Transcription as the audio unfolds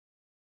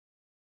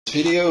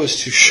video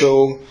is to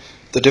show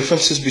the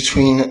differences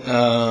between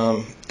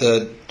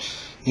the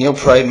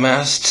Neilpryde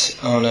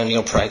mast on a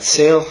Neilpryde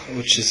sail,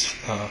 which is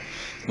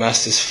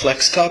mast is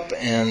flexed up,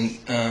 and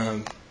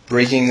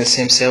breaking the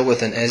same sail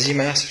with an Ezzy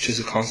mast, which is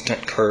a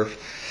constant curve,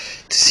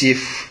 to see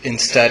if in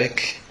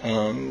static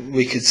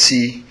we could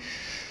see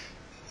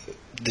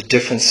the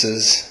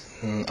differences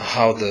in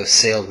how the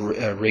sail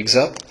rigs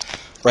up.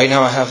 Right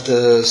now I have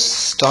the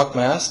stock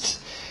mast.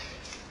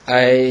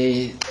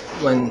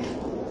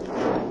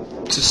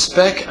 To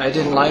spec, I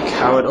didn't like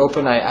how it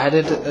opened. I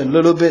added a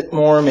little bit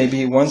more,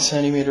 maybe 1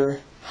 centimeter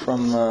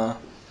from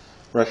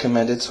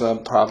recommended, so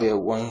I'm probably at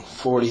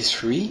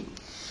 143.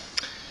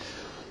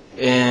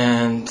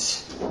 And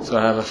so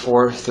I have a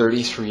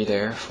 433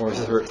 there,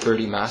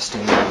 430 mast,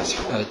 and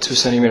a 2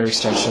 centimeter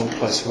extension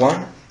plus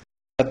 1.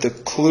 At the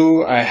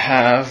clue, I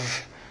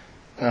have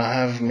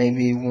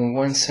maybe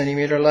 1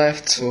 centimeter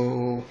left,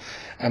 so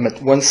I'm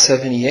at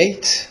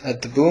 178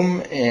 at the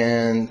boom,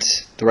 and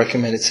the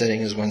recommended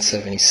setting is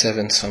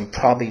 177, so I'm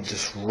probably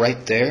just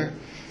right there.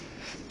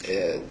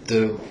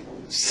 The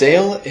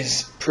sail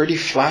is pretty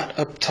flat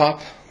up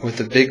top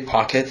with a big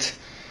pocket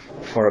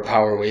for a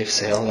power wave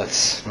sail.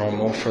 That's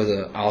normal for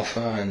the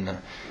Alpha and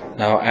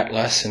now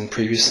Atlas and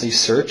previously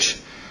Search.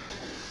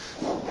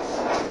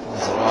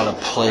 There's a lot of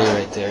play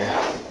right there.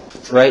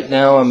 Right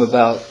now I'm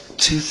about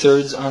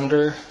 2/3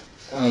 under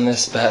on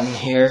this batten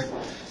here,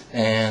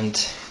 and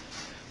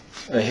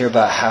right here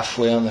about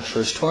halfway on the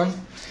first one.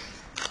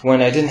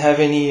 When I didn't have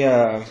any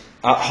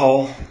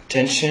out-haul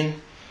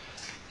tension,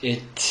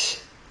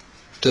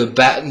 the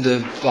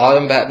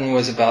bottom batten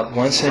was about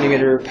 1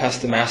 centimeter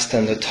past the mast,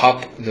 and the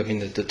top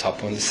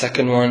one, the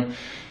second one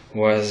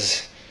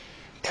was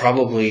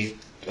probably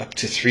up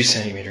to 3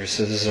 centimeters.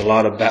 So there's a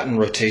lot of batten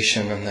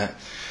rotation on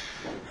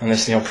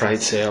this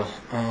Neilpryde sail.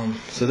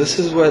 So this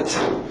is what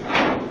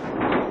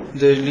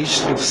the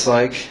leash looks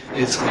like.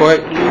 It's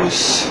quite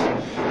loose,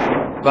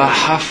 about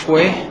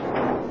halfway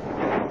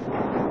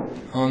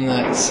on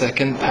that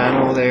second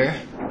panel there.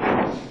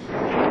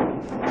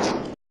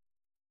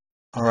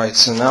 Alright,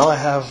 so now I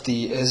have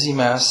the Ezzy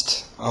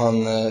mast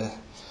on the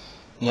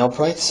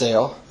Neilpryde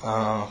sail.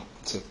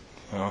 It's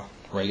a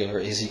regular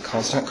Ezzy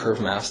constant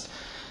curve mast.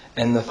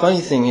 And the funny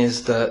thing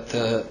is that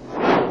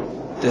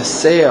the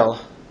sail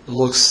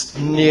looks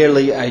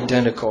nearly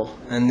identical.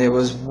 And there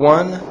was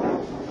one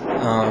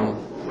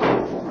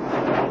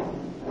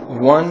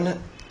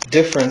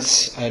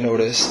difference I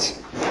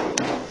noticed.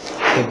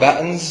 The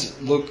battens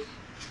look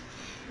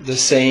the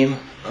same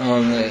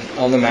on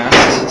the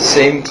mast,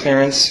 same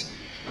clearance.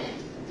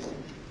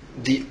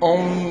 The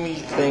only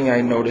thing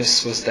I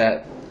noticed was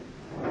that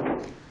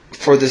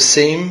for the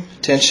same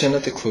tension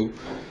at the clue,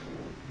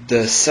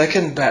 the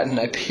second batten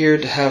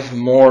appeared to have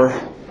more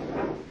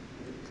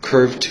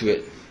curve to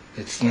it.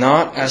 It's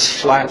not as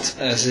flat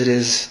as it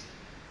is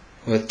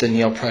with the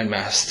Neilpryde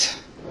mast.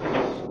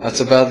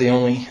 That's about the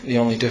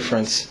only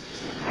difference.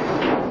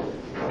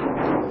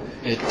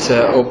 It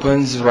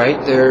opens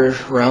right there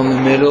around the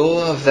middle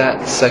of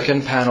that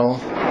second panel.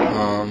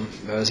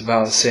 There's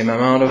about the same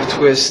amount of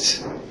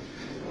twist.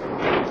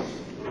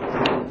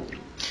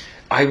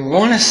 I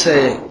want to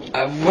say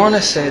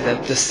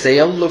that the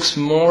sail looks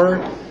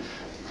more.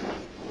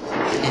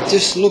 It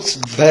just looks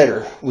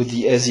better with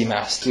the Ezzy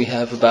mast. We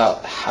have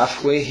about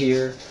halfway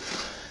here,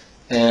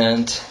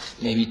 and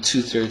maybe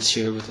 2/3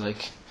 here with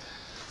like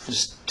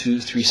just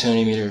 2-3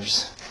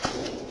 centimeters.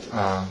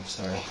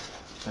 Sorry,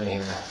 right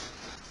here.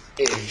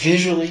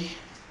 Visually,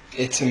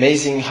 it's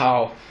amazing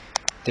how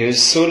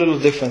there's so little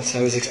difference.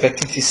 I was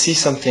expecting to see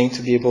something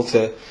to be able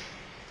to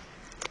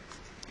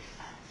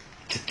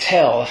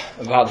tell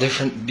about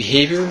different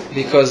behavior,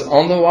 because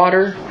on the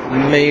water,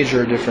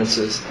 major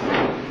differences.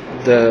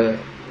 The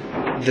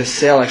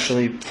sail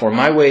actually, for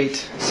my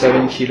weight,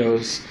 7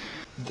 kilos,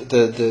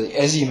 the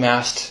Ezzy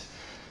mast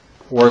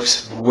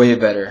works way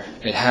better.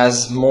 It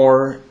has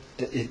more.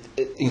 It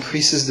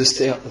increases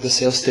the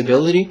sail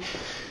stability.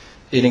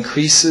 It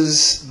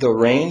increases the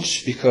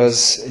range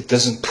because it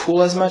doesn't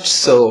pull as much,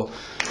 so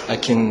I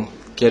can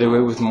get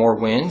away with more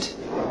wind.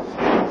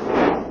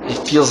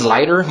 It feels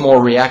lighter, more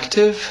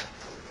reactive,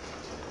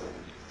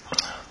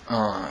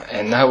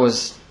 and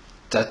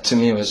that to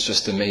me was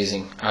just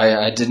amazing.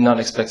 I did not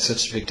expect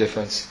such a big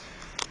difference.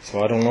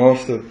 So I don't know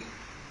if the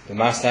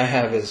mast I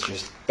have is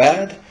just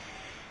bad,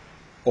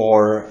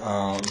 or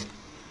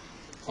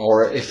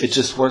if it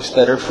just works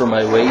better for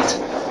my weight.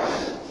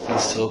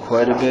 There's still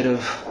quite a bit of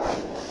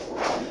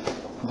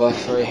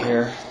buff right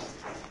here.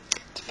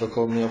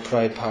 Typical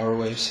Neilpryde power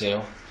wave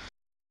sail.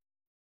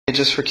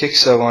 Just for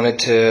kicks, I wanted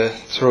to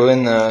throw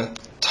in the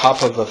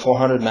top of a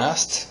 400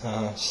 mast,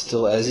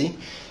 still Ezzy,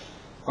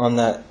 on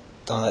that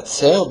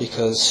sail,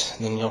 because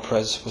the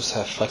Neilpryde is supposed to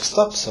have flexed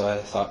up. So I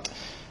thought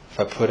if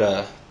I put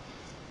a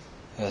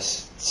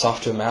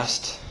softer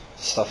mast,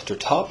 softer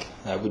top,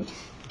 I would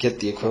get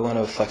the equivalent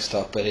of flexed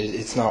up, but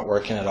it's not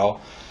working at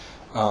all.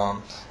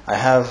 I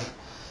have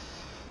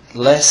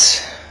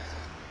less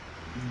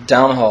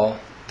downhaul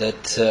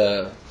that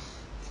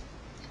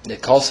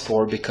calls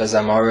for, because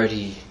I'm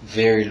already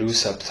very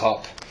loose up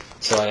top.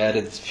 So I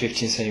added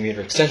 15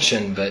 centimeter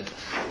extension, but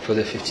for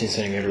the 15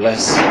 centimeter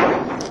less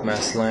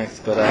mast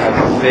length. But I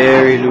have a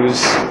very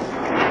loose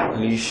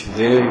leash,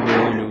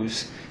 very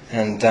loose.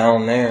 And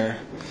down here,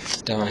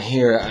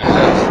 I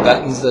have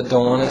battens that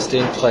don't want to stay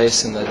in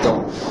place and that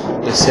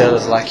the sail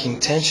is lacking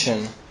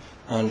tension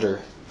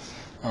under.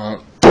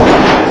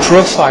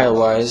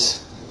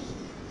 Profile-wise,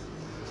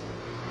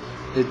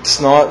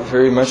 it's not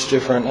very much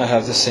different. I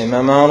have the same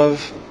amount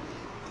of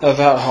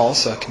outhaul,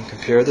 so I can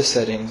compare the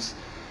settings.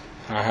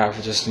 I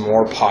have just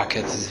more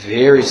pockets,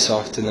 very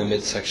soft in the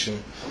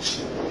midsection,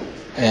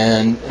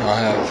 and I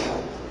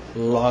have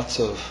lots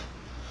of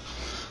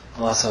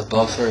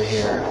buffer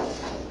here.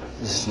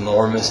 This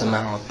enormous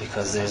amount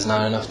because there's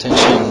not enough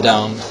tension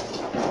down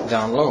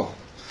low,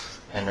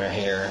 and right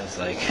here it's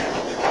like,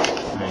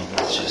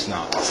 it's just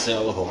not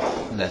sailable.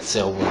 That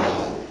sail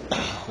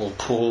will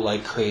pull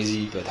like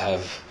crazy, but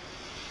have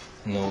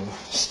no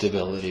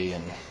stability.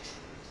 And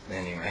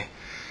anyway,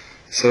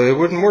 so it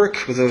wouldn't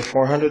work with a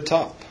 400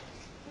 top,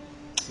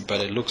 but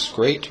it looks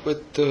great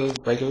with the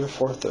regular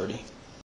 430.